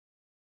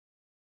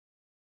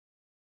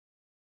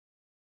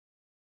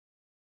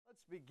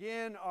Let's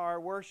begin our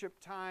worship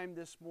time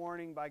this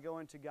morning by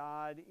going to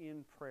God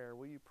in prayer.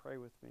 Will you pray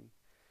with me?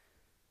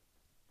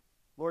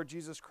 Lord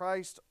Jesus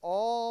Christ,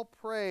 all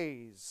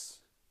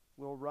praise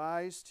will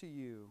rise to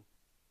you.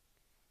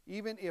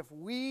 Even if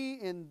we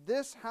in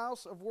this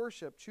house of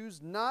worship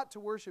choose not to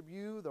worship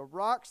you, the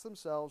rocks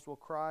themselves will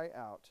cry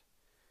out,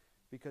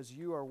 because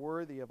you are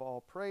worthy of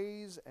all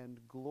praise and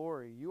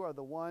glory. You are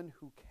the one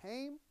who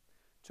came,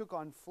 took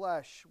on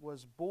flesh,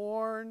 was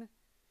born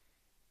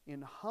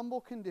in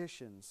humble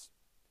conditions,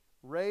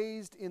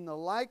 raised in the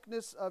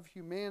likeness of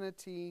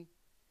humanity,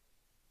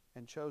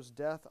 and chose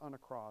death on a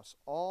cross,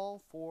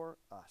 all for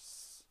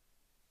us.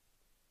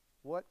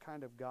 What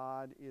kind of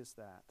God is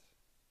that?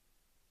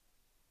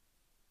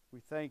 We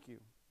thank you.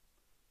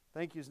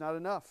 Thank you is not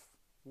enough.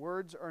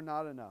 Words are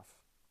not enough.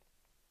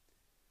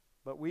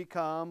 But we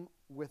come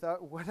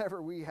without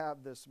whatever we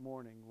have this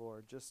morning,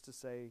 Lord, just to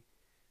say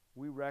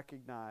we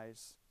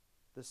recognize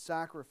the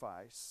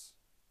sacrifice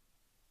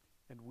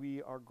and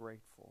we are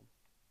grateful.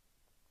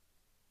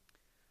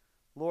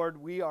 Lord,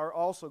 we are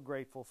also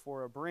grateful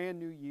for a brand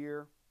new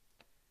year.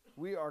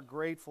 We are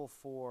grateful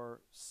for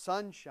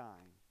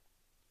sunshine.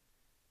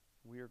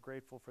 We are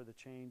grateful for the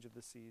change of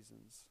the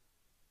seasons.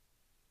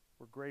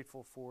 We're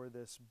grateful for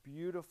this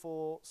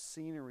beautiful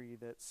scenery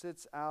that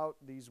sits out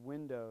these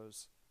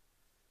windows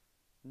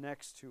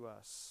next to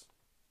us,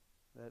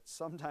 that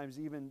sometimes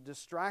even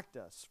distract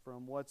us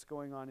from what's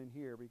going on in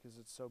here because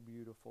it's so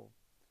beautiful.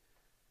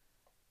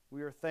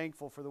 We are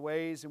thankful for the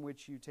ways in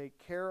which you take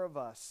care of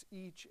us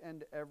each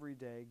and every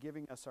day,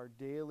 giving us our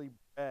daily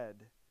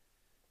bread,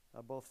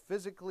 both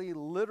physically,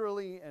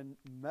 literally, and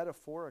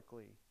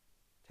metaphorically,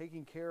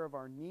 taking care of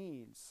our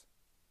needs.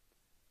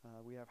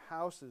 We have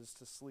houses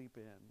to sleep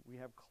in. We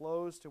have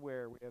clothes to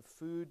wear. We have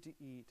food to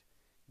eat,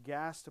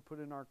 gas to put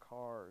in our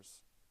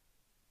cars.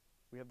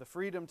 We have the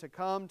freedom to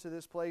come to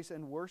this place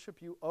and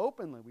worship you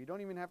openly. We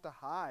don't even have to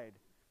hide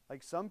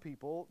like some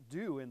people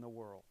do in the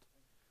world.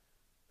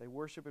 They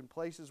worship in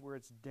places where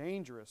it's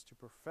dangerous to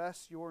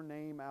profess your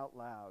name out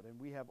loud. And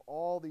we have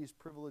all these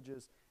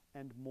privileges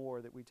and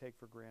more that we take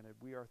for granted.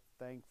 We are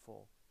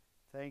thankful.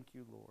 Thank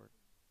you, Lord.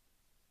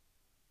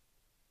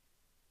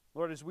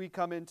 Lord, as we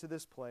come into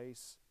this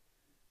place,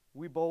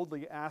 we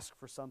boldly ask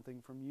for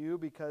something from you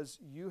because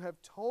you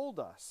have told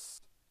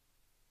us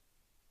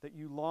that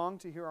you long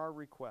to hear our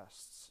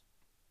requests,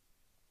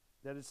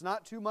 that it's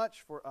not too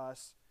much for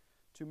us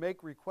to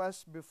make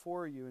requests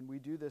before you, and we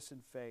do this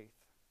in faith.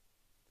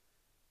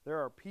 There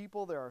are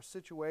people, there are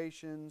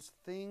situations,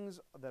 things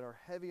that are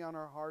heavy on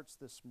our hearts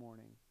this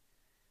morning.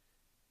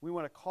 We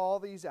want to call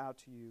these out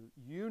to you.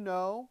 You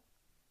know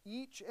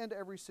each and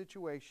every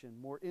situation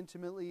more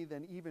intimately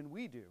than even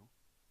we do.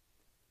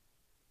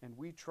 And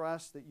we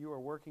trust that you are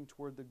working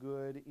toward the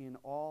good in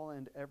all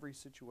and every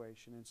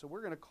situation. And so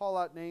we're going to call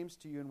out names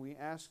to you, and we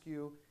ask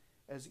you,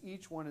 as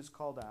each one is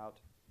called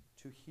out,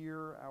 to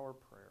hear our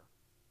prayer.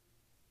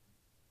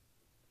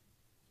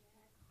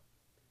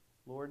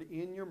 Lord,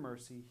 in your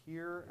mercy,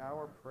 hear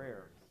our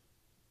prayer.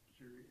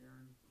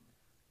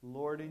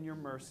 Lord, in your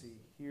mercy,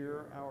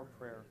 hear our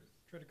prayer.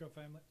 Tritico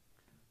family.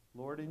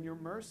 Lord, in your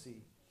mercy,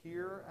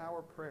 hear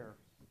our prayer.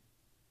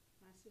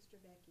 My sister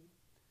Becky.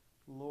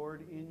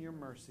 Lord, in your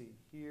mercy,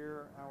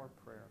 hear our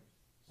prayer.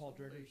 Paul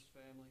Driggers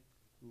family.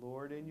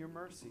 Lord, in your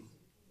mercy,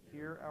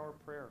 hear our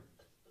prayer.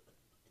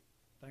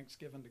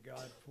 Thanksgiving to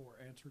God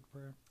for answered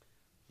prayer.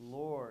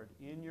 Lord,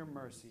 in your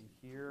mercy,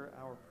 hear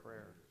our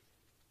prayer.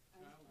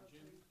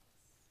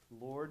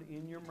 Lord,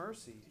 in your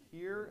mercy,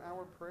 hear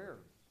our prayer.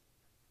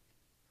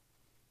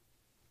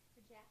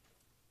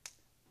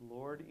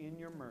 Lord, in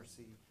your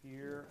mercy,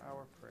 hear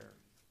our prayer.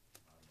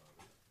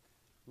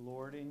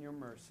 Lord, in your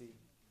mercy,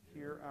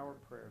 hear our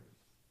prayer.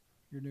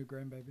 Your new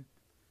grandbaby.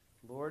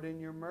 Lord, in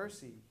your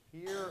mercy,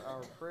 hear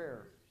our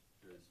prayer.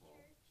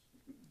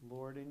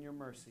 Lord, in your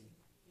mercy,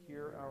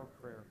 hear our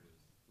prayer.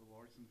 The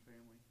Larson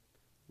family.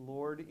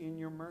 Lord, in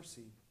your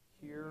mercy,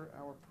 hear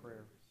our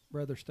prayer.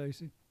 Brother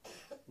Stacy.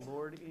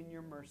 Lord, in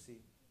your mercy,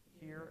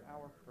 hear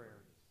our prayer.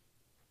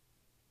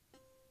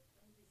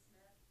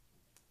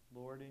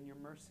 Lord, in your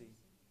mercy,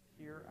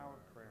 hear our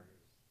prayer.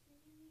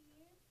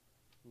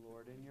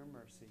 Lord, in your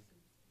mercy,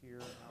 hear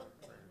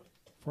our prayer.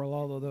 For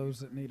all of those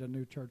that need a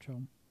new church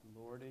home.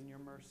 Lord, in your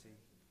mercy,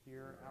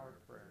 hear our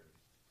prayer.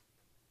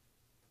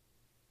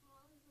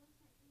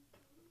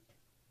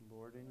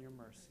 Lord, in your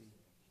mercy,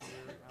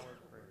 hear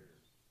our prayer.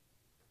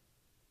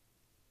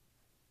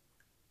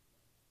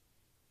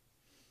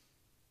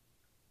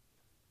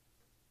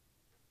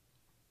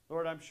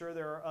 Lord, I'm sure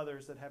there are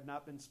others that have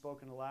not been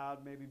spoken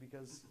aloud, maybe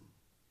because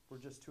we're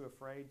just too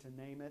afraid to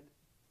name it,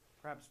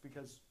 perhaps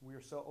because we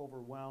are so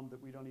overwhelmed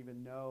that we don't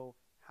even know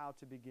how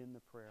to begin the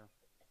prayer.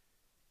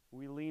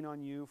 We lean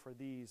on you for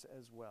these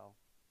as well.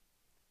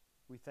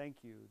 We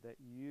thank you that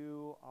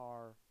you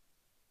are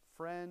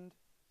friend,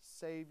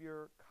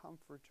 Savior,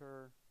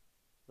 Comforter,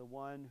 the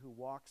one who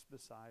walks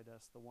beside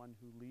us, the one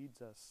who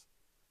leads us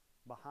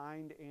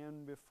behind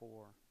and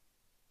before,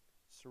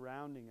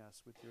 surrounding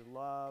us with your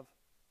love,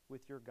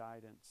 with your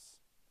guidance.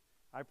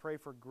 I pray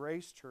for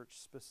Grace Church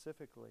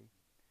specifically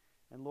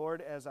And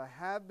Lord, as I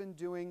have been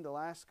doing the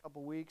last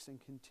couple weeks and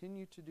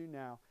continue to do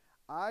now,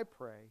 I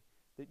pray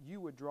that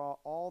you would draw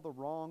all the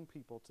wrong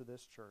people to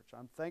this church.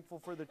 I'm thankful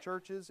for the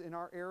churches in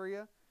our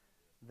area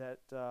that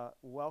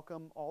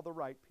welcome all the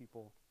right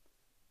people.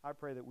 I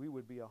pray that we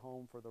would be a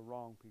home for the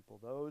wrong people,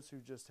 those who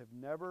just have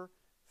never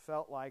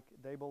felt like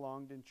they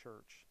belonged in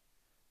church,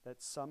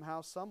 that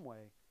somehow, some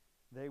way,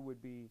 they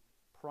would be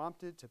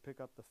prompted to pick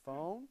up the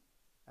phone.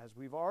 As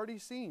we've already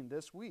seen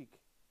this week,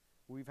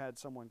 we've had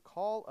someone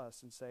call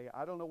us and say,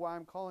 I don't know why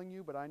I'm calling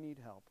you, but I need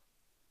help.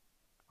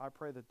 I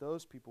pray that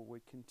those people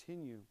would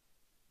continue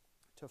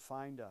to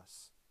find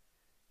us,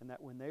 and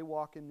that when they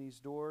walk in these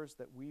doors,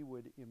 that we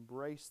would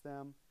embrace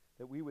them,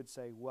 that we would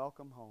say,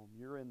 welcome home,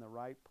 you're in the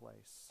right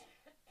place.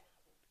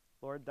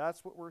 Lord,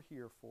 that's what we're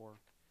here for.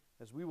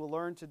 As we will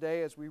learn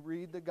today as we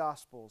read the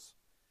Gospels,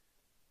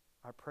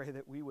 I pray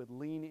that we would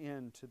lean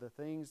into the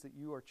things that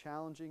you are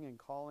challenging and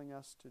calling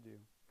us to do.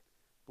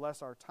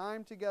 Bless our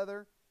time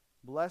together,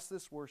 bless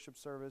this worship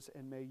service,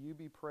 and may you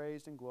be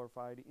praised and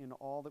glorified in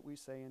all that we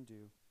say and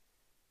do.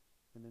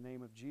 In the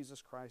name of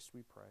Jesus Christ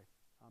we pray.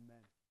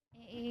 Amen.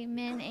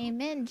 Amen,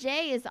 amen.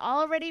 Jay is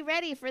already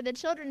ready for the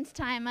children's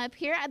time up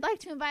here. I'd like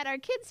to invite our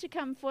kids to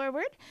come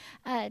forward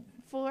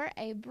for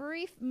a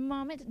brief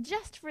moment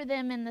just for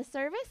them in the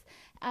service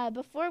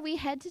before we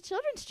head to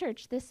Children's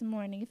Church this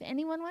morning. If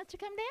anyone wants to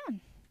come down.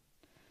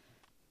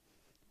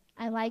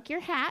 I like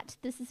your hat.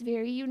 This is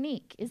very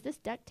unique. Is this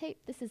duct tape?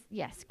 This is,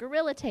 yes,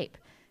 Gorilla Tape.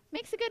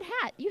 Makes a good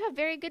hat. You have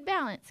very good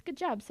balance. Good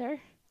job, sir.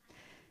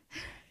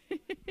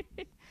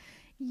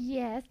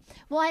 Yes.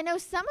 Well, I know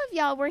some of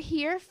y'all were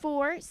here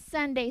for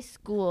Sunday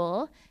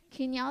school.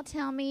 Can y'all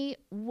tell me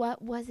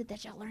what was it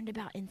that y'all learned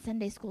about in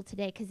Sunday school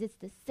today? Because it's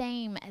the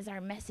same as our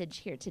message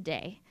here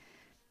today.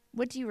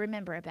 What do you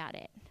remember about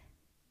it?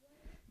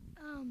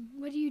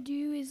 What you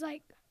do is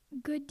like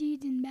good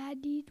deeds and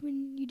bad deeds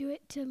when you do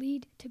it to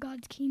lead to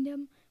God's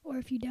kingdom, or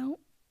if you don't.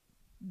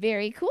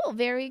 Very cool,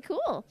 very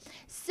cool.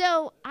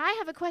 So I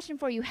have a question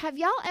for you. Have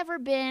y'all ever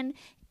been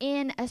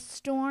in a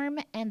storm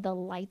and the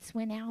lights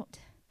went out?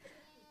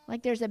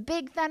 Like there's a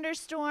big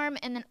thunderstorm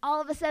and then all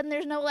of a sudden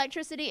there's no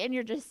electricity and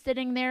you're just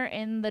sitting there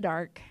in the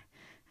dark.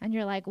 And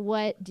you're like,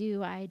 what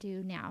do I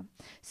do now?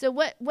 So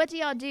what do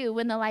y'all do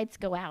when the lights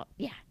go out?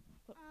 Yeah.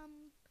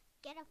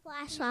 Get a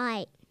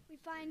flashlight. We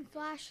find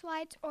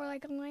flashlights or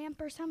like a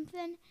lamp or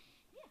something.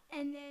 Yeah.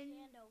 And then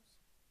Candles.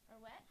 Or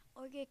what?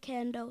 Or get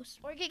candles.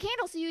 Or get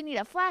candles. So you need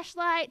a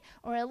flashlight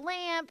or a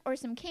lamp or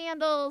some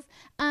candles.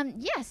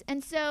 Yes.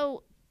 And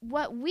so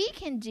what we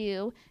can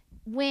do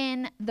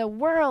when the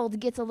world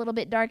gets a little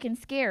bit dark and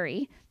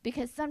scary,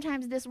 because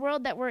sometimes this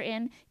world that we're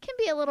in can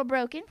be a little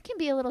broken, can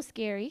be a little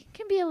scary,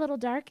 can be a little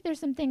dark. There's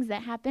some things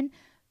that happen.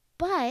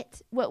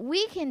 But what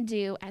we can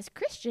do as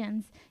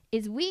Christians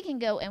is we can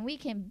go and we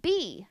can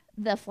be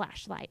the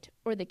flashlight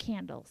or the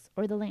candles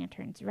or the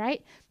lanterns,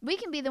 right? We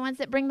can be the ones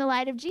that bring the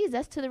light of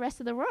Jesus to the rest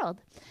of the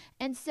world.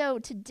 And so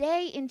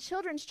today in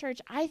Children's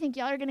Church, I think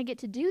y'all are going to get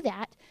to do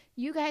that.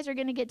 You guys are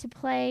going to get to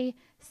play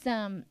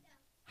some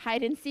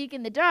hide and seek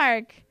in the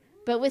dark,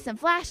 but with some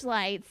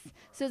flashlights.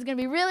 So it's going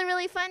to be really,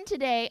 really fun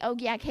today. Oh,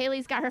 yeah,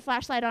 Kaylee's got her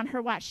flashlight on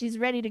her watch. She's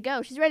ready to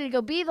go. She's ready to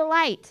go be the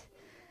light.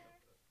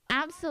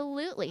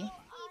 Absolutely. I did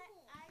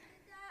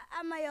that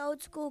at my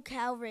old school,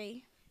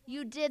 Calvary.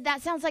 You did.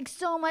 That sounds like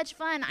so much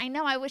fun. I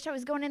know. I wish I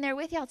was going in there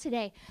with y'all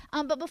today.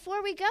 But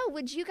before we go,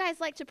 would you guys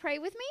like to pray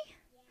with me?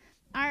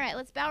 Yeah. All right,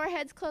 let's bow our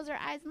heads, close our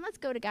eyes, and let's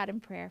go to God in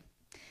prayer.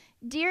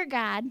 Dear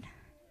God,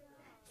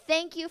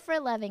 thank you for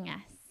loving us.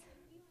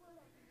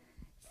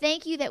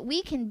 Thank you that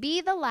we can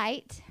be the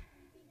light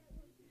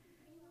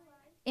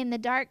in the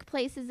dark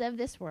places of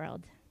this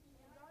world.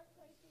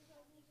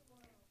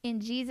 In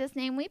Jesus'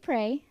 name we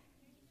pray.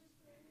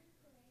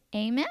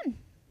 Amen.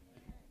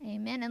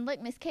 Amen. And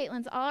look, Miss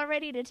Caitlin's all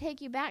ready to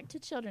take you back to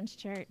Children's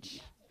Church.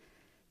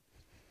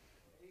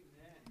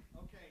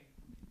 Amen.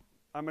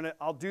 Okay.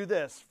 I'll do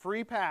this.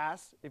 Free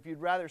pass. If you'd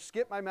rather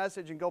skip my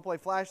message and go play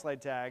flashlight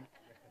tag,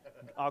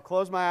 I'll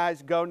close my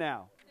eyes, go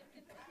now.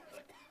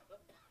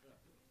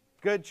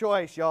 Good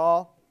choice,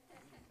 y'all.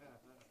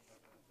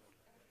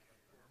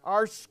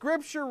 Our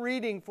scripture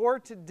reading for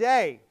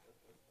today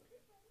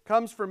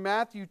comes from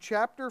Matthew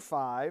chapter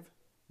 5,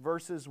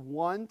 verses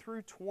 1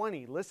 through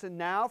 20. Listen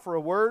now for a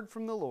word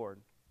from the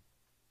Lord.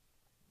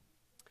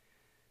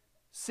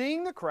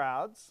 Seeing the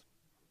crowds,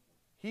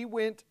 he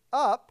went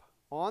up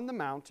on the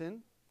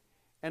mountain,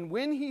 and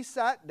when he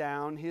sat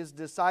down, his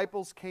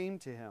disciples came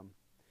to him.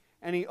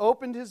 And he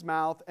opened his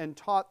mouth and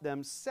taught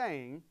them,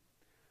 saying,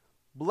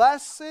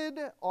 Blessed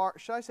are,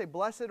 should I say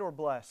blessed or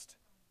blessed?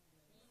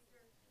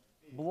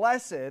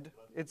 Blessed,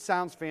 it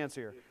sounds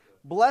fancier.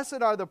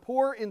 Blessed are the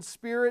poor in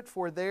spirit,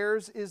 for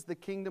theirs is the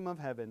kingdom of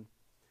heaven.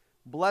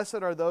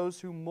 Blessed are those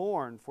who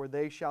mourn, for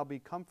they shall be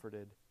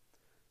comforted.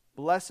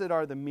 Blessed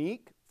are the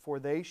meek, for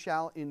they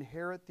shall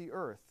inherit the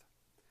earth.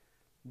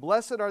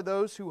 Blessed are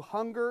those who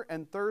hunger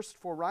and thirst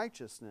for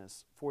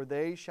righteousness, for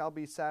they shall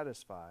be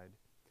satisfied.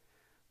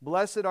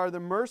 Blessed are the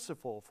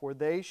merciful, for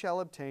they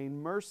shall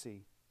obtain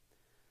mercy.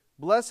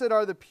 Blessed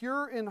are the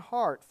pure in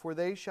heart, for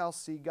they shall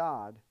see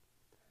God.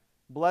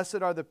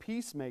 Blessed are the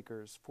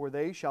peacemakers, for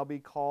they shall be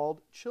called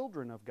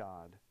children of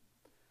God.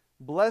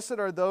 Blessed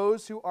are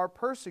those who are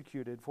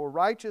persecuted for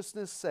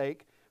righteousness'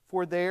 sake,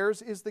 for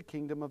theirs is the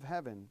kingdom of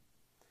heaven.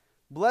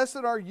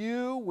 Blessed are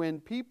you when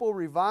people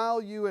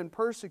revile you and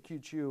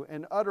persecute you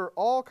and utter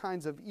all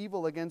kinds of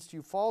evil against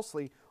you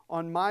falsely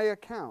on my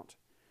account.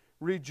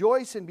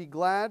 Rejoice and be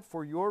glad,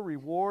 for your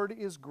reward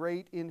is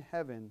great in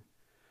heaven.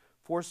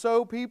 For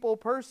so people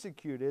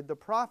persecuted the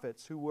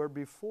prophets who were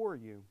before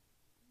you.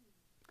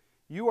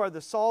 You are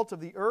the salt of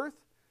the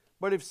earth,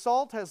 but if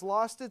salt has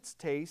lost its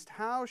taste,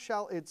 how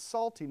shall its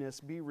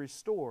saltiness be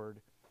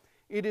restored?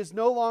 It is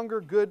no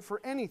longer good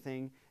for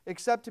anything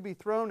except to be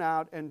thrown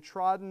out and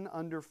trodden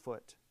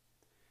underfoot.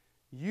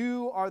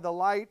 You are the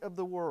light of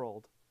the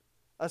world.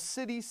 A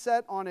city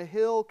set on a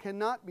hill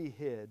cannot be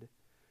hid,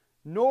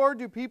 nor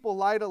do people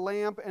light a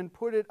lamp and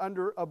put it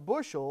under a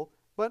bushel,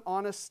 but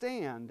on a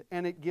stand,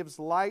 and it gives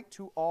light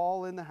to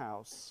all in the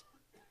house.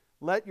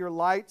 Let your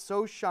light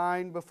so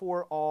shine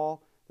before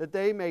all that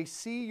they may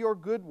see your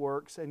good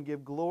works and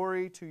give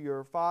glory to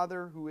your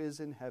Father who is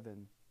in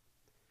heaven.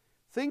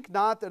 Think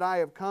not that I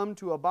have come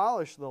to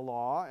abolish the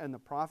law and the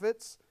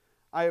prophets.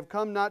 I have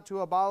come not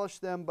to abolish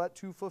them, but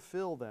to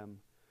fulfill them.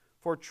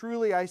 For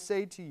truly I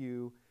say to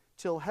you,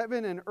 till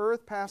heaven and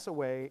earth pass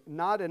away,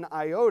 not an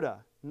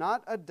iota,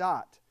 not a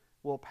dot,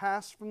 will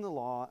pass from the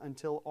law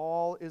until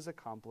all is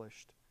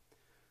accomplished.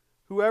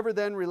 Whoever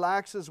then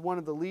relaxes one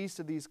of the least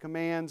of these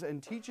commands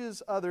and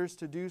teaches others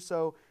to do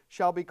so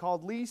shall be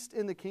called least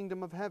in the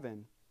kingdom of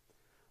heaven.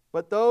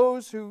 But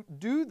those who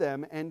do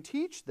them and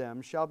teach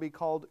them shall be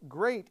called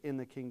great in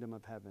the kingdom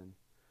of heaven.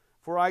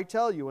 For I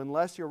tell you,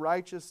 unless your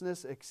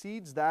righteousness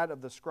exceeds that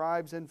of the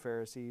scribes and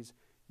Pharisees,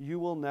 you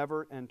will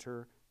never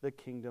enter the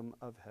kingdom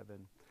of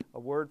heaven. A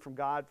word from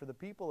God for the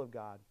people of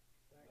God.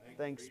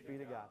 Thanks be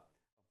to God.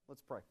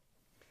 Let's pray.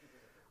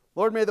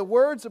 Lord, may the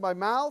words of my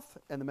mouth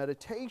and the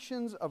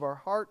meditations of our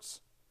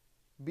hearts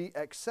be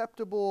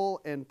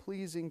acceptable and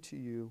pleasing to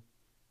you,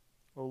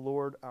 O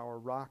Lord, our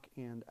rock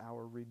and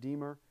our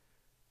Redeemer.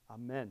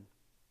 Amen.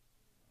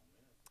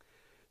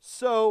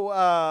 So,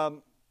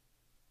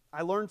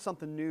 I learned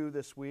something new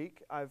this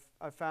week. I've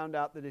found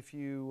out that if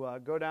you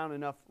go down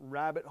enough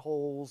rabbit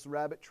holes,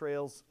 rabbit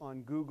trails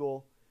on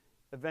Google,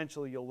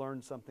 eventually you'll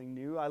learn something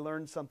new. I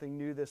learned something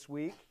new this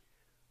week.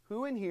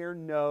 Who in here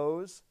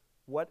knows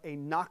what a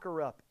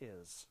knocker-up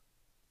is?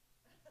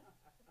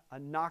 A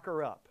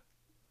knocker-up.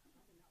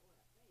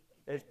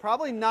 It's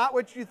probably not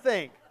what you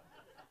think,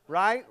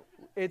 right?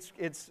 It's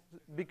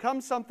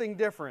become something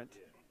different.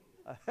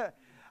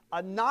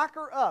 A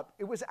knocker-up.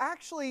 It was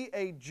actually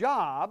a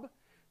job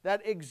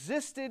that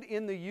existed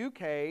in the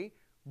UK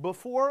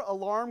before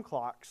alarm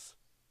clocks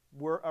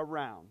were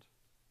around.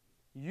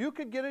 You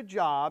could get a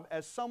job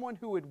as someone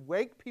who would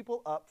wake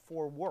people up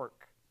for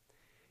work.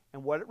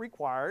 And what it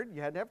required,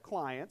 you had to have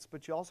clients,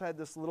 but you also had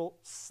this little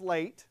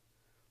slate,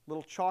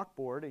 little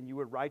chalkboard, and you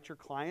would write your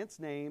client's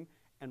name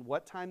and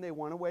what time they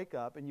want to wake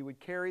up, and you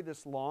would carry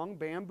this long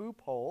bamboo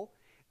pole,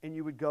 and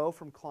you would go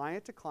from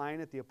client to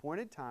client at the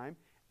appointed time,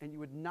 and you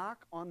would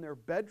knock on their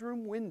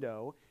bedroom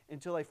window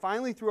until they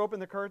finally threw open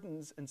the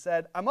curtains and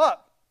said, "I'm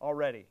up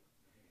already."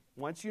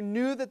 Once you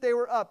knew that they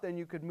were up, then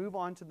you could move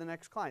on to the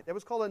next client. That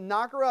was called a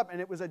knocker-up,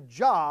 and it was a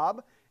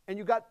job, and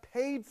you got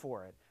paid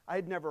for it. I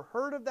had never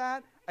heard of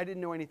that. I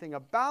didn't know anything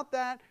about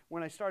that.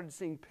 When I started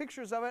seeing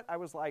pictures of it, I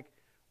was like,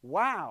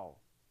 wow,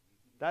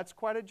 that's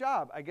quite a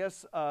job. I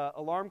guess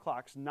alarm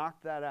clocks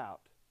knocked that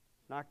out.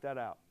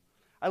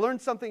 I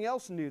learned something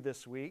else new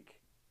this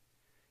week.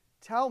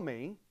 Tell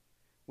me,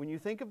 when you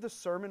think of the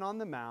Sermon on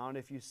the Mount,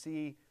 if you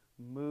see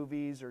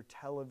movies or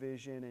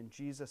television and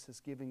Jesus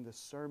is giving the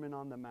Sermon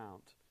on the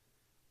Mount,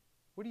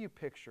 what do you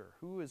picture?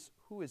 Who is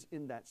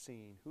in that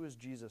scene? Who is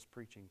Jesus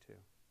preaching to?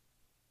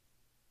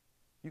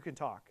 You can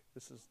talk.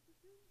 This is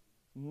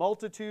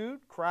multitude,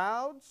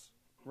 crowds,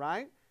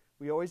 right?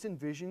 We always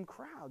envision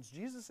crowds.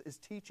 Jesus is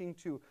teaching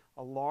to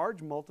a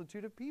large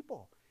multitude of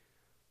people.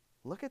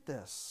 Look at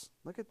this.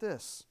 Look at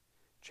this.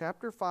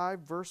 Chapter 5,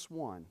 verse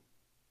 1.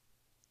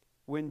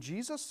 When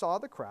Jesus saw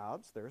the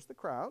crowds, there's the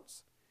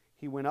crowds,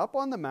 he went up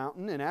on the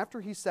mountain, and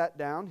after he sat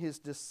down, his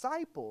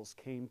disciples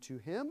came to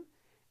him,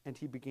 and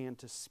he began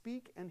to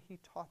speak, and he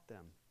taught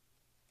them.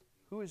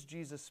 Who is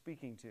Jesus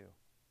speaking to?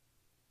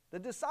 The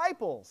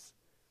disciples.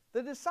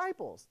 The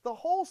disciples. The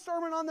whole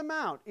Sermon on the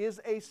Mount is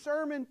a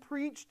sermon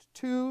preached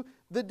to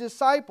the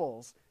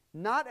disciples,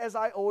 not as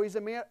I always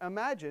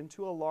imagine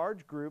to a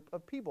large group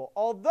of people.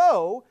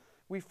 Although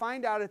we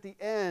find out at the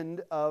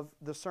end of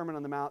the Sermon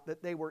on the Mount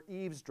that they were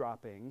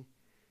eavesdropping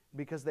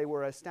because they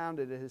were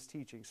astounded at his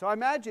teaching. So I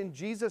imagine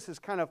Jesus is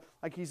kind of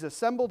like he's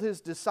assembled his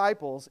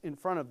disciples in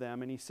front of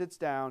them, and he sits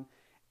down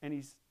and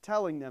he's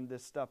telling them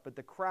this stuff, but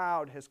the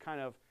crowd has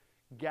kind of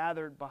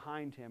gathered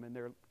behind him, and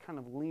they're kind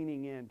of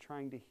leaning in,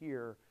 trying to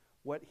hear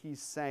what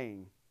he's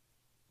saying.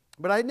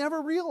 But I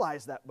never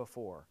realized that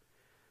before.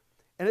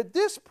 And at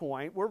this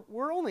point,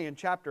 we're only in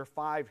chapter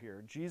 5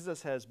 here.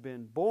 Jesus has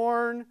been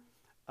born.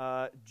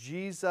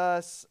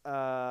 Jesus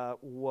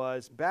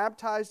was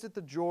baptized at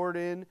the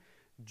Jordan.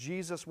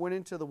 Jesus went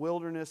into the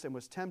wilderness and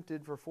was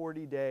tempted for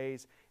 40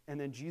 days, and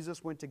then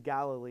Jesus went to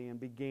Galilee and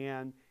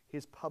began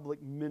his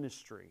public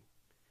ministry.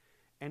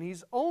 And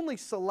he's only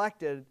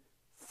selected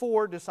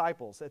 4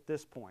 disciples at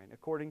this point,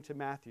 according to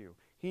Matthew.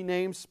 He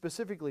names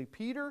specifically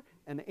Peter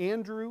and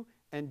Andrew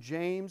and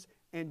James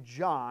and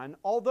John,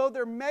 although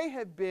there may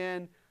have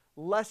been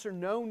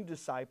lesser-known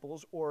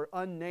disciples or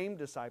unnamed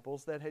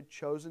disciples that had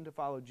chosen to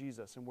follow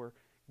Jesus and were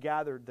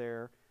gathered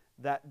there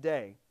that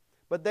day.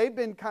 But they've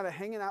been kind of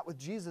hanging out with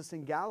Jesus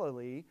in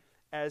Galilee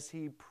as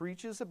he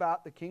preaches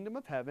about the kingdom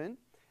of heaven,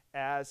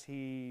 as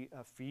he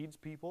feeds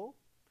people,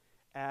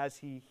 as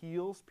he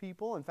heals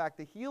people. In fact,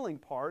 the healing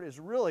part is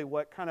really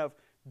what kind of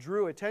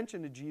drew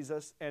attention to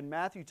Jesus, and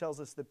Matthew tells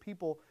us that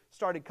people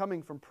started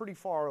coming from pretty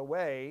far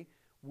away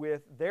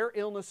with their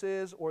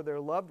illnesses or their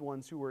loved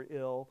ones who were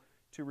ill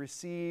to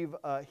receive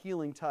a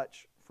healing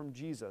touch from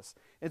Jesus.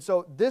 And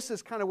so this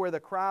is kind of where the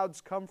crowds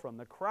come from.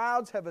 The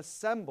crowds have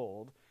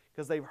assembled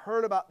because they've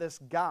heard about this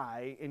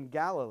guy in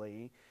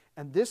Galilee,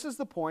 and this is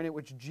the point at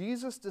which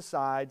Jesus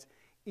decides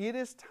it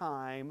is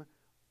time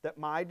that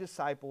my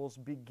disciples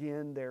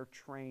begin their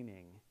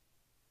training.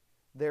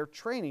 Their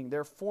training,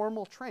 their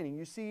formal training.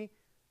 You see,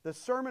 the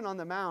Sermon on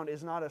the Mount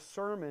is not a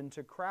sermon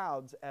to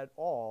crowds at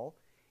all.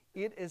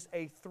 It is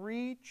a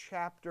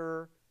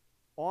 3-chapter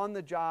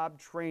on-the-job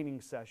training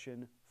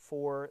session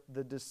for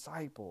the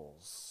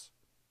disciples.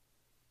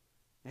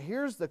 Now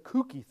here's the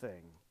kooky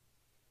thing.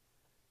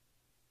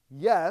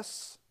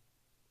 Yes,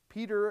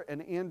 Peter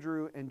and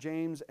Andrew and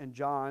James and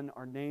John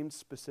are named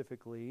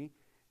specifically,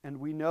 and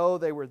we know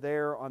they were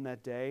there on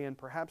that day, and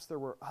perhaps there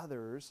were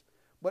others,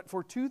 but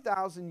for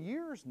 2,000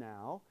 years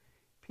now,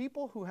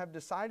 people who have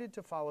decided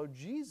to follow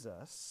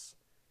Jesus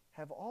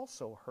have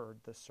also heard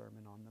the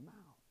Sermon on the Mount.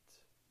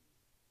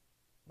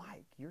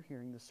 Mike, you're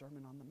hearing the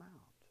Sermon on the Mount.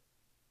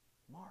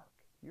 Mark,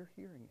 you're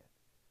hearing it.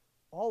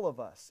 All of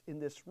us in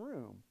this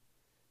room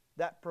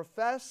that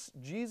profess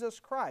Jesus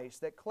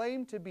Christ, that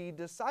claim to be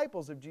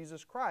disciples of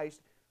Jesus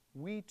Christ,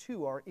 we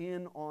too are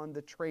in on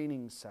the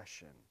training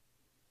session.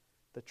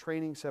 The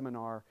training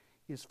seminar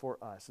is for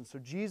us. And so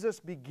Jesus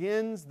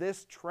begins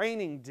this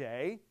training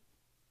day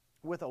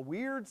with a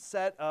weird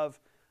set of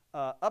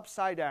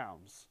upside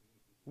downs.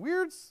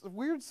 Weird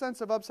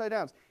sense of upside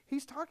downs.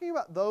 He's talking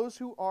about those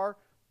who are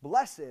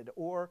blessed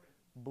or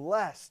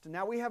blessed.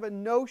 Now we have a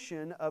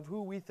notion of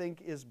who we think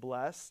is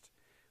blessed.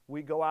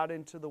 We go out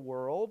into the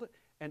world,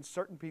 and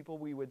certain people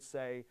we would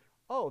say,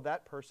 oh,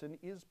 that person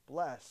is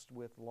blessed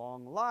with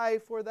long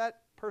life, or that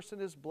person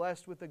is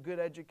blessed with a good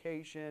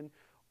education,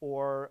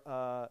 or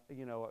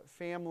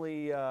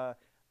family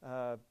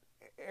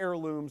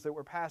heirlooms that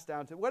were passed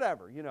down to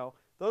whatever.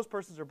 Those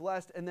persons are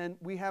blessed, and then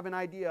we have an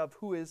idea of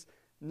who is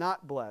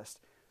not blessed.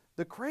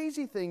 The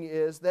crazy thing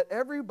is that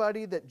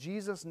everybody that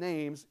Jesus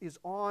names is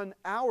on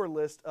our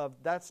list of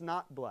that's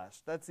not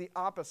blessed. That's the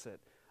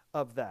opposite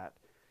of that.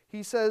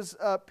 He says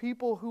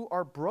people who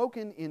are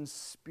broken in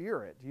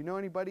spirit. Do you know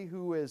anybody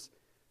who is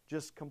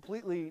just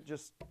completely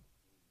just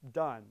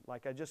done,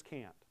 like I just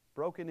can't?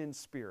 Broken in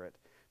spirit.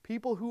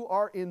 People who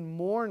are in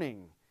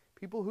mourning.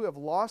 People who have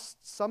lost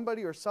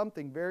somebody or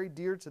something very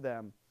dear to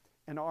them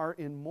and are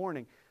in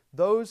mourning.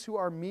 Those who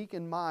are meek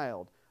and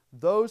mild.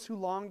 Those who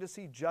long to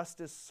see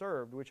justice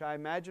served, which I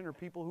imagine are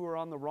people who are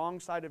on the wrong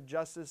side of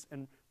justice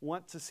and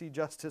want to see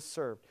justice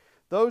served.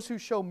 Those who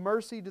show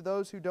mercy to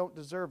those who don't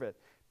deserve it.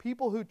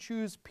 People who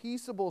choose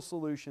peaceable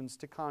solutions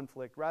to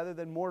conflict rather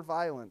than more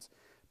violence.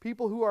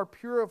 People who are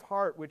pure of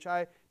heart, which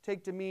I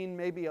take to mean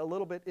maybe a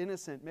little bit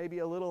innocent, maybe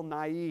a little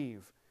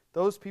naive.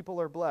 Those people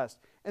are blessed.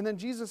 And then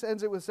Jesus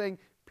ends it with saying,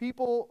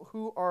 people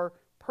who are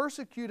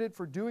persecuted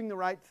for doing the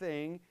right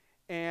thing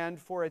and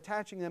for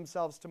attaching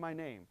themselves to my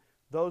name.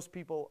 Those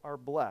people are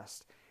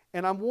blessed.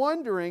 And I'm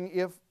wondering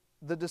if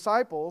the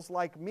disciples,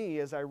 like me,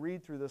 as I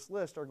read through this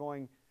list, are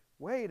going,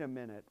 wait a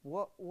minute,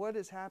 what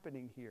is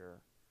happening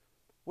here?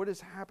 What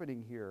is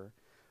happening here?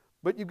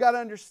 But you've got to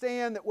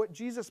understand that what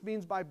Jesus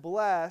means by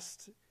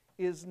blessed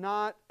is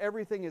not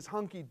everything is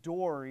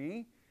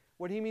hunky-dory.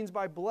 What he means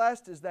by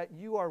blessed is that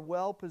you are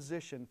well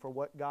positioned for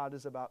what God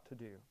is about to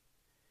do.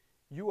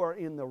 You are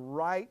in the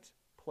right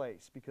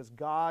place because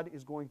God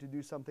is going to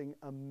do something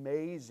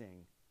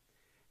amazing.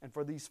 And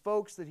for these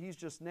folks that he's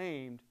just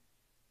named,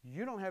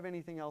 you don't have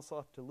anything else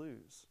left to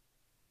lose.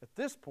 At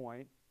this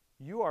point,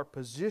 you are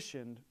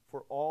positioned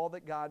for all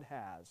that God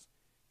has.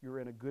 You're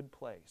in a good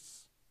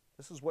place.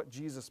 This is what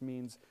Jesus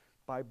means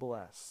by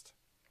blessed.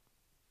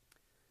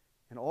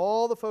 And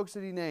all the folks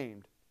that he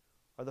named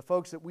are the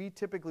folks that we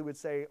typically would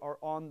say are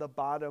on the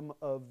bottom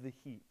of the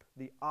heap,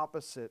 the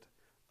opposite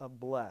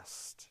of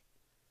blessed.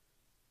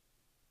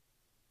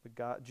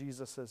 But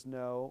Jesus says,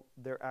 no,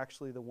 they're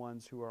actually the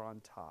ones who are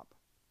on top.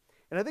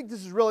 And I think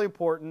this is really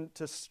important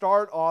to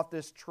start off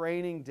this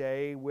training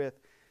day with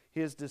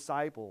his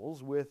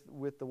disciples,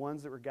 with the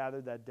ones that were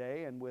gathered that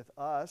day, and with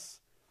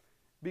us,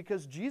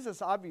 because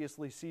Jesus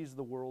obviously sees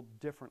the world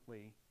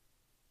differently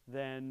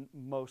than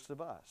most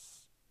of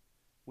us.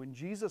 When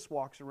Jesus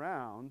walks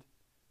around,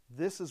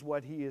 this is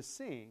what he is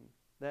seeing,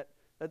 that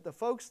the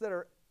folks that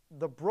are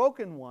the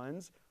broken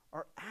ones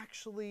are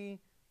actually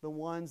the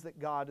ones that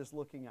God is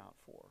looking out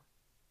for.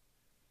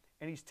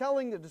 And he's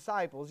telling the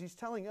disciples, he's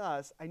telling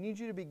us, I need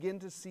you to begin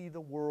to see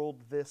the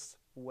world this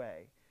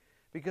way.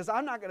 Because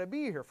I'm not going to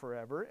be here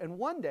forever, and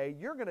one day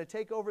you're going to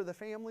take over the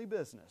family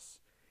business.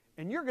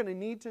 And you're going to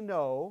need to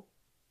know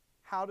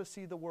how to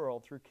see the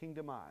world through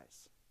kingdom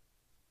eyes.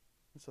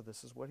 And so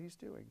this is what he's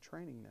doing,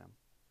 training them.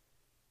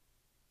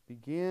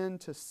 Begin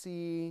to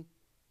see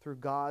through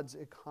God's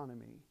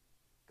economy,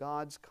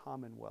 God's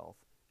commonwealth,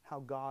 how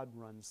God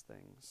runs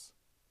things.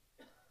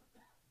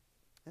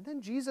 And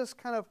then Jesus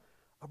kind of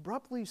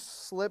abruptly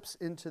slips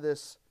into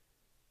this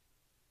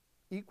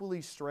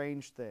equally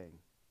strange thing.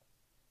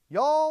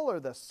 Y'all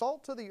are the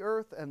salt of the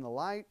earth and the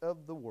light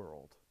of the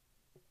world.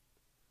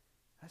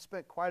 I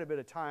spent quite a bit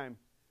of time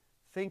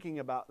thinking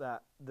about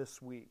that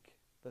this week.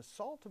 The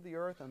salt of the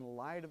earth and the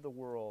light of the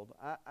world.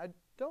 I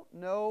don't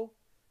know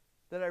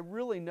that I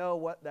really know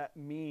what that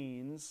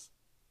means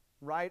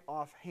right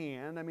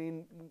offhand. I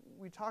mean,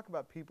 we talk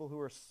about people who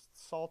are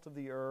salt of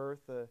the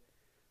earth, the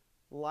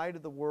light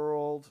of the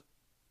world.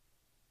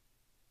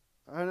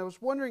 And I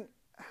was wondering,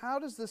 how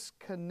does this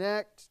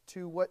connect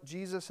to what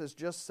Jesus has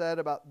just said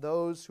about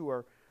those who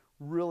are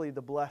really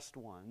the blessed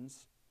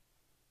ones?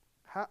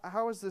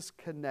 How is this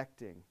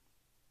connecting?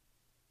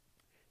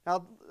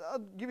 Now, I'll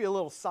give you a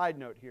little side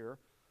note here.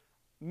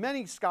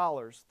 Many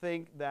scholars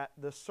think that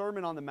the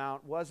Sermon on the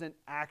Mount wasn't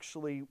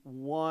actually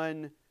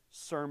one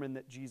sermon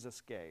that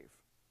Jesus gave.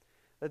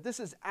 That this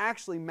is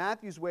actually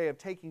Matthew's way of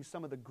taking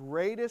some of the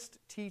greatest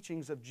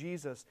teachings of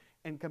Jesus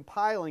and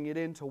compiling it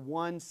into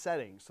one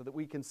setting so that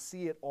we can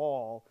see it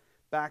all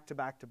back to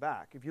back to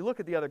back. If you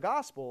look at the other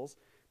Gospels,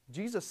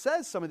 Jesus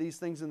says some of these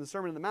things in the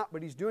Sermon on the Mount,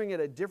 but he's doing it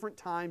at different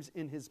times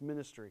in his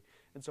ministry.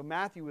 And so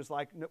Matthew was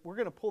like, no, we're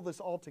going to pull this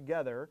all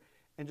together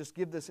and just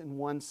give this in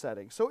one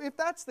setting. So if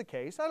that's the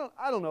case, I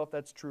don't know if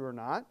that's true or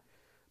not,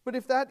 but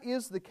if that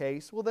is the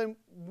case, well then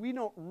we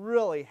don't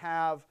really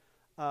have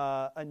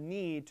a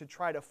need to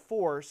try to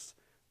force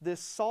this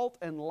salt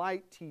and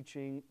light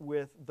teaching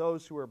with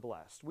those who are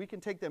blessed. We can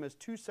take them as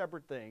two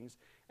separate things,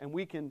 and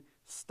we can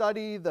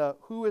study the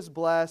who is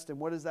blessed and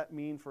what does that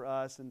mean for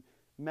us and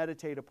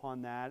meditate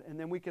upon that. And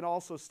then we can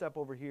also step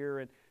over here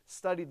and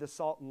study the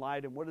salt and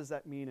light and what does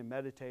that mean and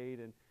meditate.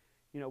 And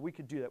we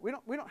could do that. We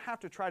don't have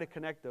to try to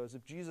connect those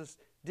if Jesus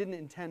didn't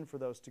intend for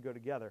those to go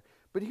together.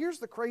 But here's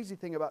the crazy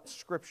thing about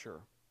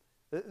Scripture.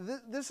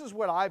 This is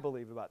what I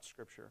believe about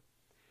Scripture.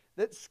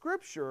 That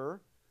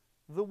Scripture,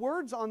 the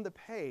words on the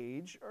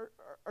page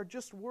are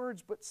just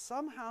words, but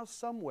somehow,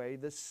 some way,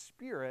 the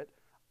Spirit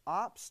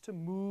opts to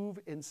move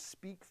and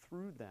speak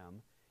through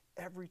them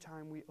every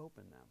time we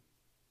open them.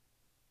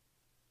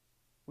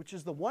 Which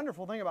is the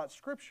wonderful thing about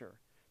Scripture.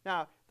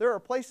 Now, there are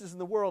places in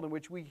the world in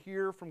which we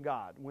hear from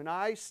God. When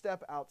I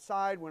step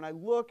outside, when I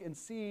look and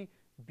see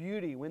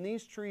beauty, when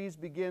these trees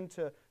begin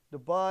to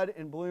bud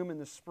and bloom in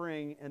the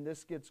spring and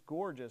this gets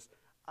gorgeous,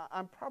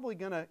 I'm probably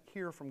going to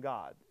hear from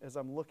God as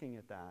I'm looking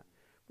at that.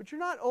 But you're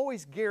not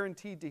always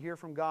guaranteed to hear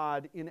from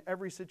God in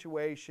every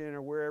situation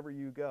or wherever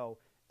you go,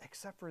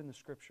 except for in the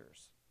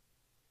Scriptures.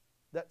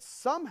 That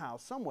somehow,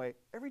 some way,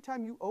 every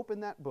time you open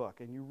that book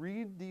and you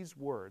read these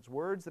words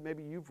that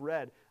maybe you've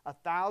read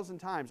 1,000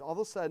 times, all of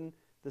a sudden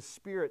the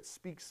Spirit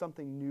speaks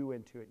something new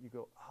into it. You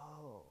go,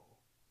 oh.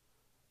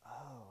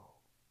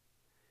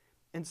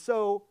 And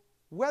so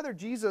whether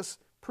Jesus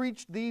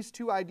preached these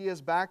two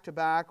ideas back to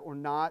back or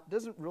not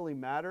doesn't really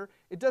matter.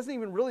 It doesn't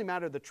even really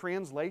matter the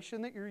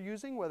translation that you're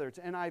using, whether it's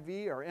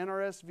NIV or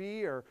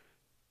NRSV or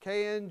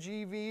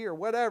KNGV or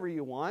whatever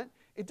you want.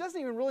 It doesn't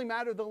even really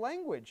matter the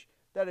language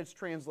that it's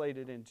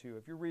translated into,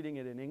 if you're reading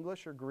it in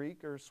English or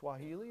Greek or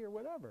Swahili or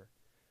whatever.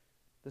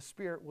 The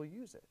Spirit will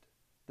use it.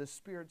 The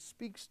Spirit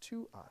speaks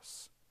to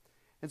us.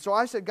 And so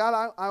I said,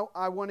 God,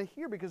 I want to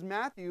hear, because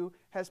Matthew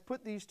has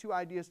put these two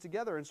ideas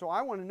together. And so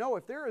I want to know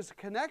if there is a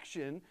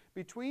connection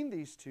between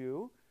these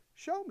two.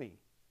 Show me.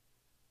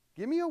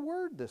 Give me a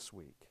word this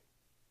week.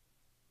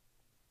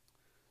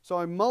 So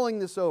I'm mulling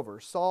this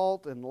over.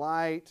 Salt and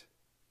light.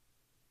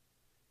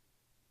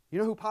 You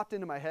know who popped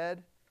into my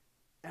head?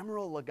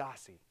 Emeril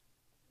Lagasse.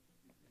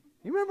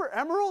 You remember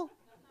Emeril?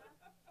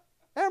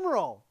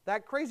 Emeril,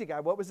 that crazy guy.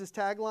 What was his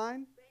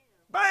tagline?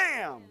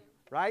 Bam!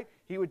 Right?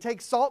 He would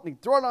take salt and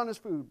he'd throw it on his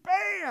food.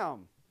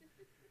 Bam!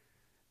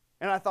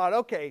 And I thought,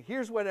 okay,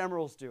 here's what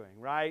Emeril's doing,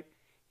 right?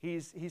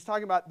 He's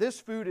talking about this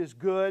food is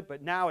good,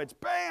 but now it's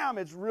bam,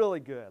 it's really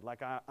good.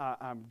 Like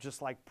I'm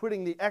just like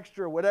putting the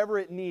extra whatever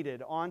it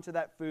needed onto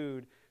that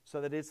food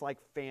so that it's like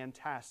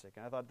fantastic.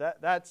 And I thought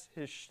that's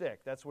his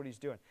shtick. That's what he's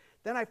doing.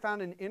 Then I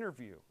found an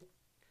interview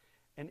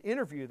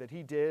that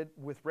he did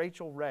with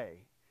Rachel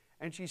Ray.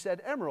 And she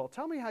said, Emeril,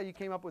 tell me how you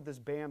came up with this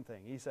BAM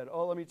thing. He said,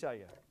 let me tell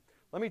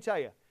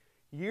you.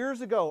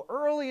 Years ago,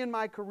 early in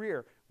my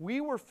career,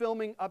 we were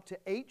filming up to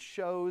 8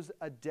 shows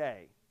a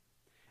day.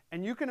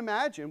 And you can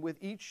imagine with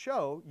each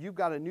show, you've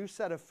got a new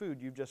set of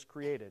food you've just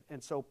created.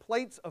 And so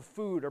plates of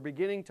food are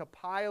beginning to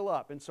pile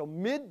up. And so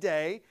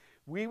midday,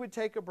 we would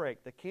take a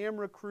break. The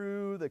camera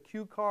crew, the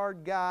cue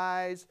card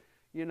guys,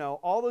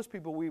 all those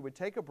people, we would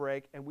take a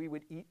break and we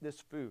would eat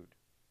this food.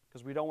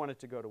 because we don't want it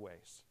to go to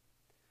waste.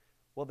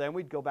 Well, then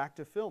we'd go back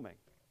to filming.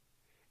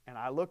 And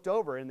I looked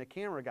over, and the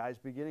camera guy's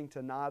beginning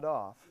to nod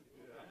off.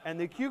 And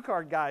the cue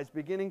card guy's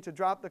beginning to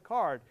drop the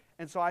card.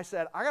 And so I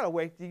said, I got to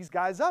wake these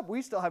guys up.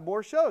 We still have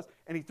more shows.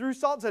 And he threw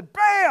salt and said,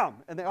 bam!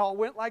 And they all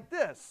went like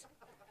this.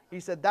 He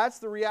said, that's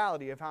the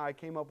reality of how I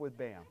came up with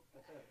bam.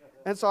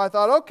 And so I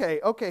thought,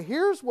 okay,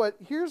 here's what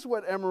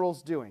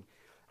Emerald's doing.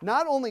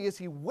 Not only is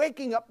he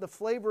waking up the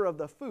flavor of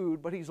the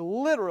food, but he's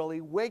literally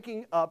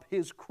waking up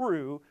his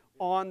crew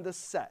on the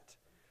set.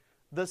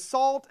 The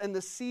salt and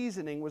the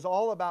seasoning was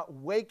all about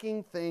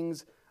waking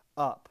things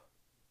up.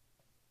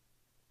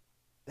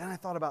 Then I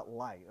thought about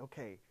light.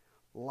 Okay,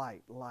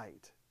 light.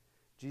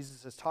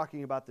 Jesus is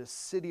talking about this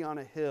city on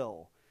a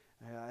hill.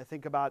 I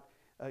think about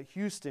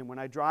Houston. When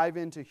I drive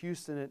into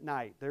Houston at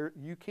night,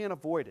 you can't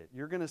avoid it.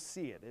 You're going to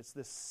see it. It's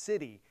this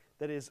city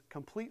that is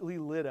completely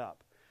lit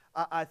up.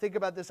 I think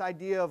about this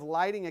idea of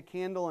lighting a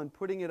candle and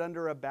putting it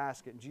under a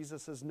basket.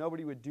 Jesus says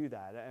nobody would do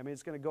that. I mean,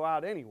 it's going to go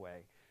out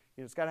anyway.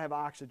 You know, it's got to have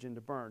oxygen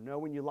to burn. No,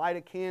 when you light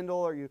a candle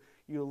or you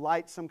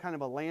light some kind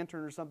of a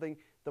lantern or something,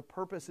 the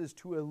purpose is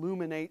to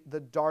illuminate the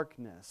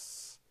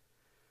darkness.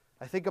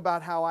 I think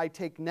about how I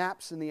take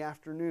naps in the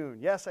afternoon.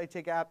 Yes, I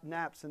take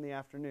naps in the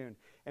afternoon.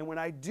 And when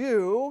I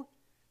do,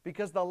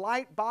 because the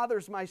light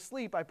bothers my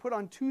sleep, I put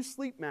on 2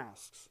 sleep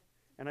masks.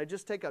 And I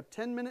just take a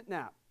 10-minute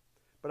nap.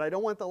 But I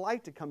don't want the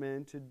light to come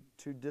in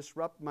to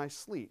disrupt my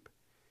sleep.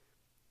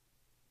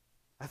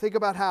 I think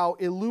about how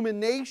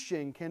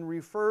illumination can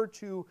refer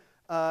to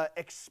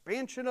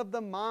expansion of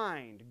the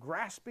mind,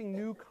 grasping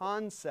new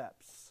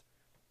concepts,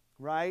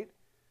 right?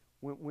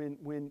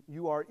 When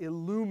you are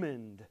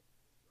illumined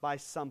by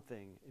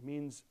something, it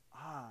means,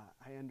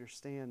 I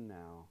understand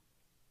now.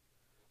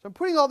 So I'm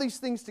putting all these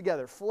things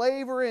together,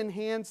 flavor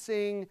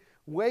enhancing,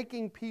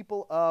 waking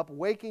people up,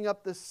 waking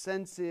up the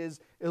senses,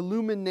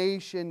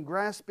 illumination,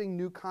 grasping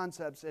new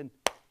concepts, and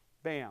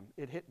bam,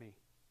 it hit me.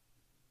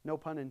 No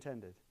pun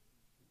intended.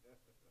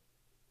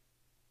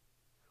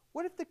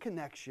 What if the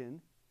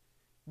connection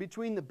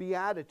between the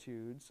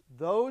Beatitudes,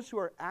 those who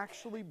are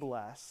actually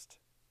blessed,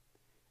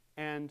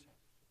 and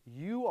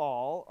you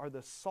all are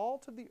the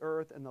salt of the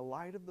earth and the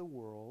light of the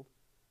world,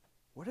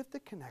 what if the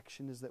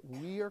connection is that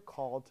we are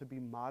called to be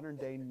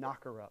modern-day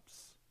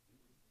knocker-ups?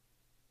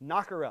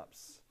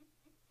 Knocker-ups.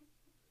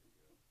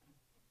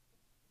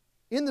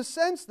 In the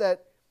sense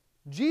that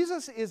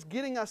Jesus is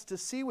getting us to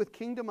see with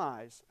kingdom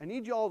eyes. I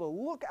need you all to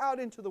look out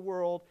into the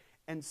world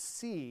and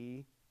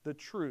see the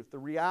truth, the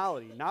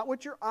reality. Not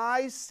what your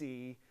eyes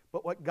see,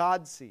 but what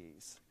God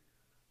sees.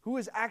 Who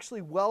is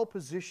actually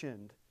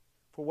well-positioned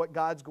for what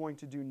God's going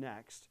to do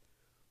next.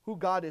 Who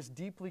God is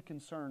deeply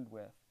concerned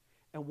with.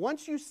 And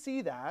once you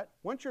see that,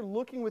 once you're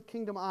looking with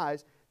kingdom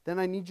eyes, then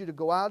I need you to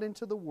go out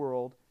into the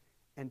world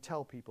and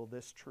tell people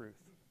this truth.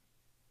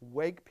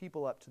 Wake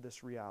people up to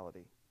this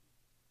reality.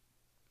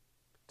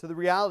 To the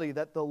reality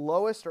that the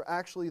lowest are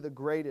actually the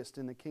greatest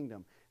in the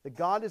kingdom. That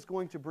God is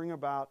going to bring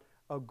about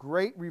a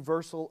great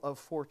reversal of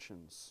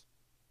fortunes.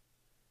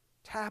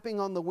 Tapping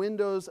on the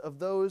windows of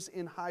those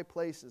in high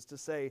places to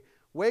say,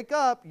 wake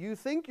up, you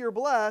think you're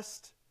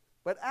blessed,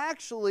 but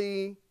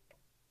actually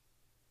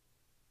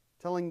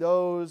telling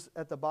those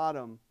at the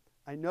bottom,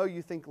 I know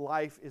you think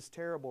life is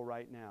terrible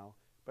right now,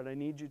 but I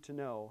need you to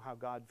know how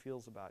God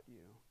feels about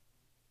you.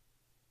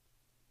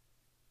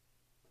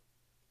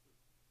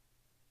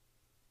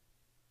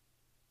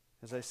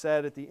 As I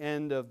said at the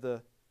end of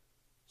the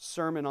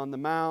Sermon on the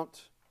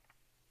Mount,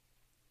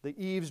 the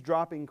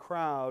eavesdropping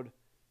crowd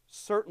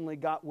certainly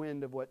got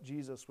wind of what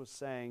Jesus was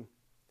saying.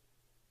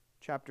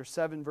 Chapter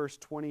 7, verse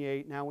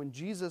 28, now when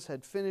Jesus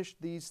had finished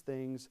these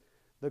things,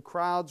 the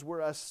crowds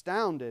were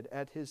astounded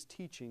at his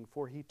teaching,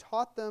 for he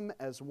taught them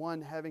as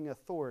one having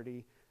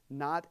authority,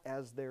 not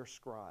as their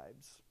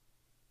scribes.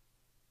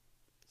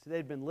 So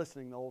they'd been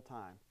listening the whole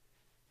time,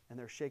 and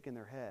they're shaking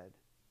their head.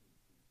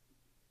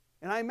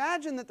 And I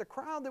imagine that the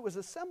crowd that was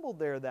assembled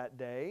there that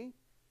day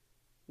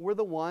were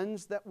the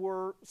ones that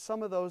were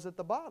some of those at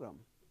the bottom.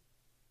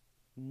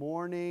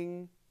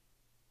 Mourning,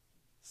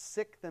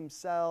 sick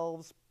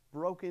themselves,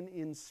 broken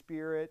in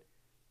spirit,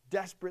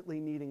 desperately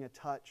needing a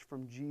touch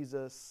from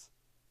Jesus.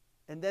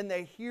 And then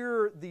they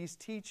hear these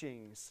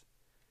teachings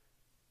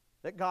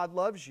that God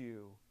loves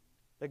you,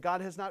 that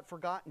God has not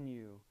forgotten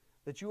you,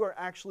 that you are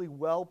actually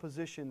well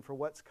positioned for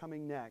what's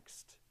coming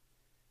next.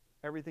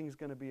 Everything's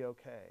going to be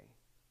okay.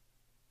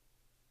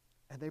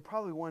 And they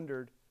probably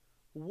wondered,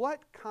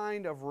 what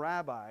kind of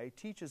rabbi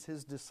teaches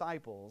his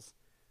disciples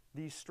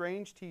these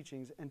strange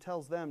teachings and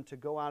tells them to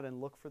go out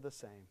and look for the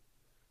same?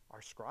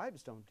 Our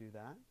scribes don't do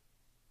that.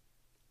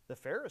 The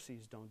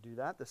Pharisees don't do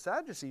that. The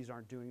Sadducees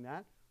aren't doing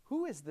that.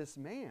 Who is this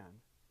man?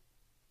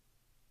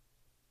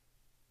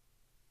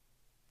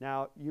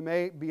 Now, you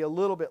may be a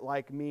little bit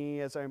like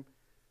me as I'm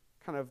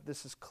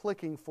this is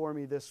clicking for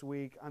me this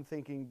week. I'm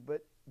thinking,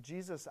 but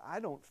Jesus, I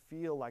don't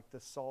feel like the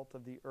salt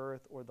of the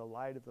earth or the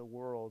light of the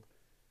world.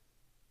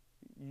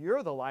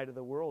 You're the light of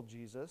the world,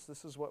 Jesus.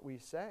 This is what we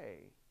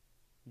say.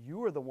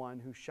 You are the one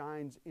who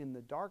shines in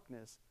the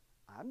darkness.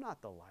 I'm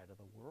not the light of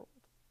the world.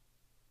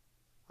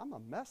 I'm a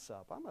mess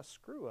up. I'm a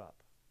screw up.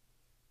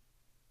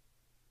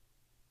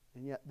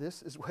 And yet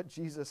this is what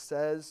Jesus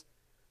says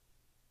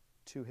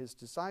to his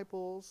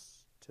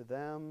disciples, to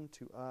them,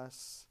 to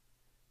us.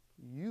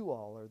 You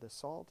all are the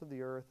salt of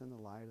the earth and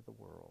the light of the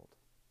world.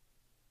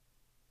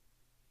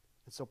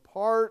 And so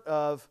part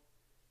of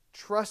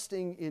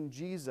trusting in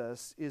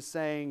Jesus is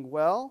saying,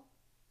 well,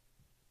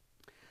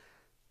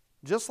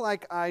 just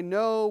like I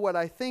know what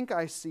I think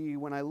I see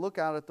when I look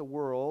out at the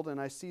world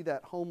and I see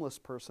that homeless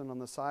person on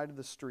the side of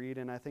the street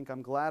and I think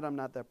I'm glad I'm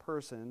not that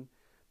person,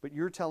 but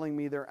you're telling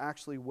me they're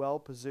actually well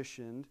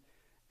positioned,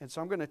 and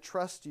so I'm going to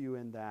trust you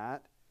in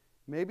that.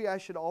 Maybe I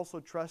should also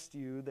trust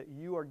you that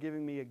you are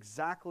giving me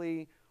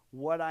exactly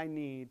what I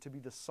need to be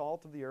the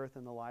salt of the earth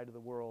and the light of the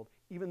world,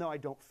 even though I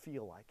don't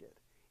feel like it,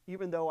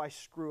 even though I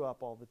screw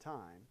up all the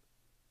time.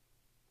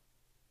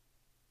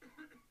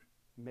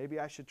 Maybe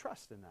I should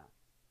trust in that.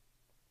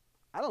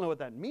 I don't know what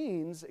that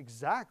means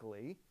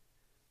exactly.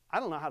 I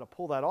don't know how to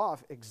pull that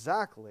off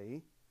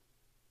exactly,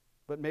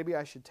 but maybe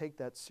I should take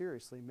that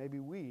seriously. Maybe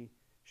we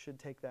should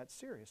take that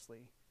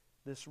seriously,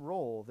 this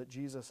role that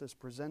Jesus is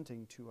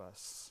presenting to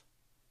us.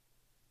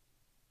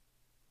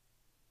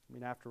 I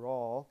mean, after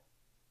all,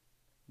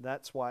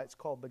 that's why it's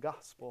called the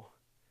gospel,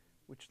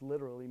 which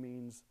literally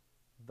means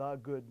the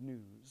good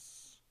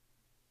news.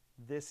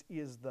 This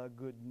is the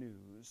good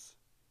news.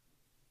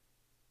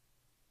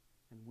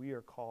 And we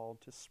are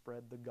called to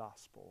spread the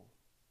gospel,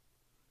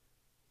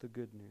 the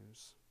good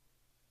news.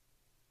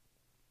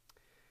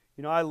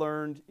 You know, I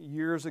learned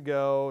years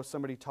ago,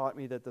 somebody taught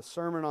me that the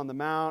Sermon on the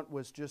Mount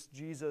was just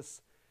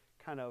Jesus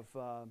kind of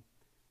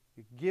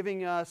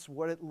giving us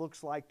what it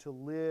looks like to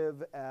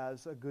live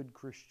as a good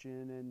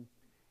Christian. And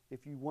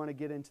if you want to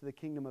get into the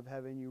kingdom of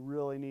heaven, you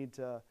really need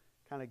to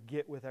kind of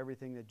get with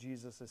everything that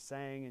Jesus is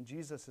saying. And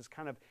Jesus is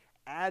kind of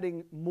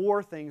adding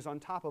more things on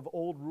top of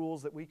old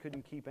rules that we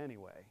couldn't keep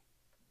anyway.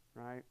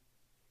 Right?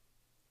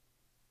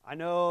 I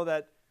know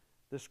that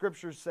the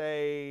scriptures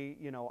say,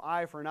 you know,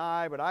 eye for an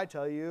eye, but I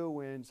tell you,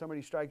 when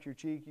somebody strikes your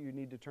cheek, you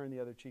need to turn the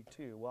other cheek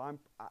too. Well,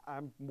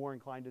 I'm more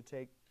inclined to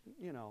take,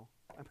 you know,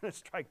 I'm going to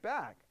strike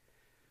back.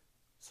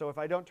 So if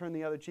I don't turn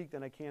the other cheek,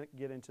 then I can't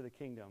get into the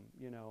kingdom,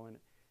 you know.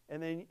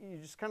 And then you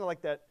just kind of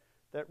like that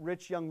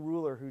rich young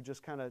ruler who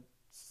just kind of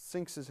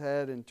sinks his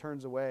head and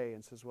turns away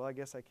and says, well, I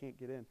guess I can't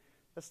get in.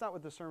 That's not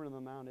what the Sermon on the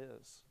Mount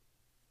is.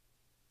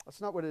 That's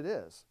not what it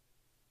is.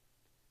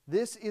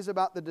 This is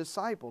about the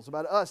disciples,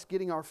 about us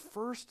getting our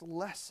first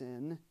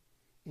lesson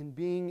in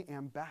being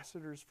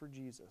ambassadors for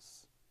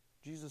Jesus.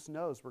 Jesus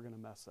knows we're going to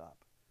mess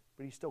up,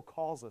 but he still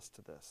calls us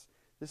to this.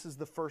 This is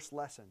the first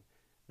lesson.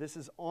 This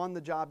is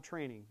on-the-job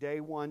training, day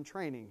one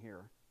training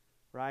here,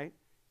 right?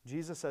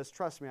 Jesus says,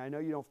 trust me, I know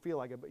you don't feel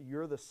like it, but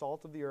you're the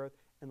salt of the earth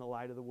and the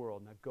light of the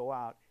world. Now go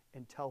out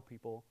and tell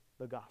people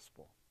the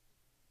gospel.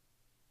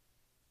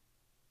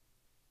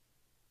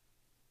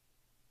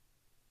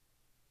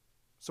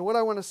 So what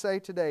I want to say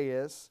today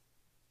is,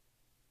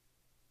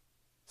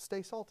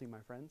 stay salty,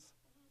 my friends.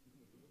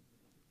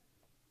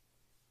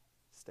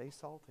 Stay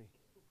salty.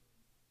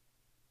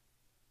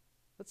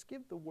 Let's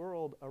give the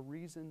world a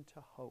reason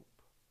to hope.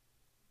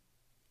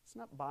 Let's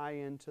not buy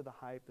into the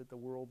hype that the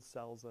world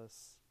sells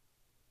us.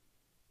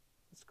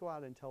 Let's go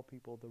out and tell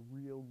people the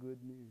real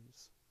good news.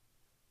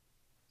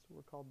 That's what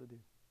we're called to do.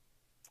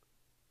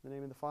 In the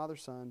name of the Father,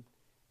 Son,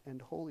 and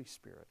Holy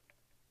Spirit.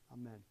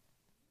 Amen.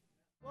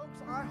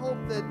 Folks, I hope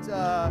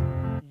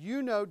that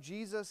you know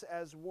Jesus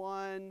as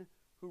one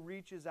who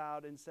reaches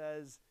out and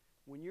says,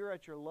 when you're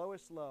at your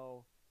lowest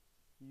low,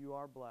 you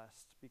are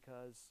blessed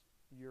because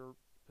you're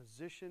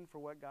positioned for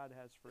what God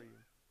has for you.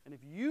 And if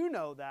you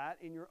know that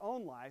in your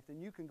own life, then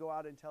you can go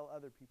out and tell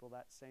other people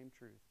that same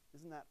truth.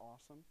 Isn't that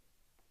awesome?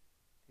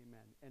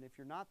 Amen. And if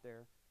you're not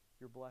there,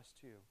 you're blessed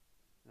too.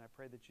 And I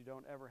pray that you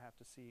don't ever have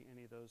to see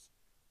any of those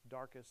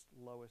darkest,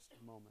 lowest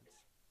moments.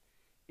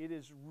 It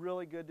is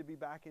really good to be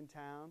back in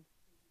town.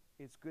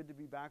 It's good to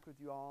be back with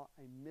you all.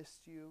 I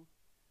missed you,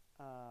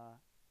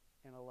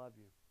 and I love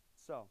you.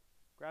 So,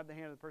 grab the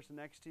hand of the person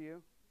next to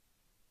you,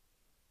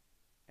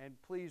 and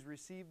please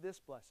receive this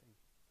blessing.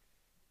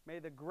 May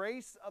the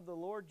grace of the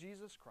Lord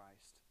Jesus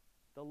Christ,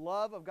 the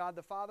love of God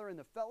the Father, and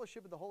the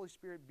fellowship of the Holy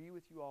Spirit be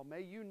with you all.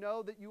 May you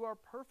know that you are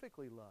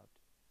perfectly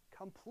loved,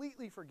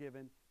 completely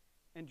forgiven,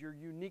 and you're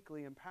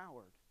uniquely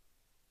empowered.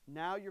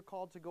 Now you're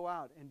called to go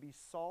out and be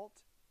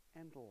salt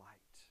and light.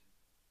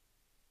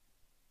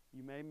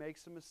 You may make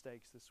some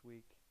mistakes this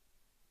week,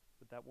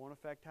 but that won't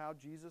affect how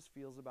Jesus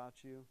feels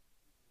about you.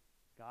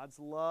 God's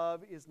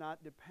love is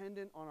not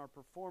dependent on our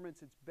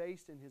performance. It's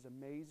based in his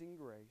amazing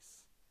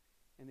grace.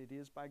 And it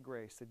is by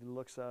grace that he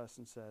looks at us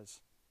and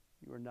says,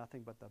 you are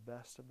nothing but the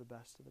best of the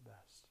best of the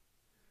best.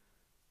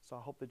 So I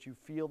hope that you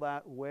feel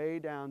that way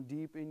down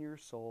deep in your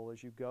soul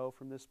as you go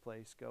from this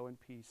place. Go in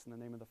peace in the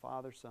name of the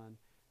Father, Son,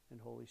 and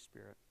Holy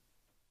Spirit.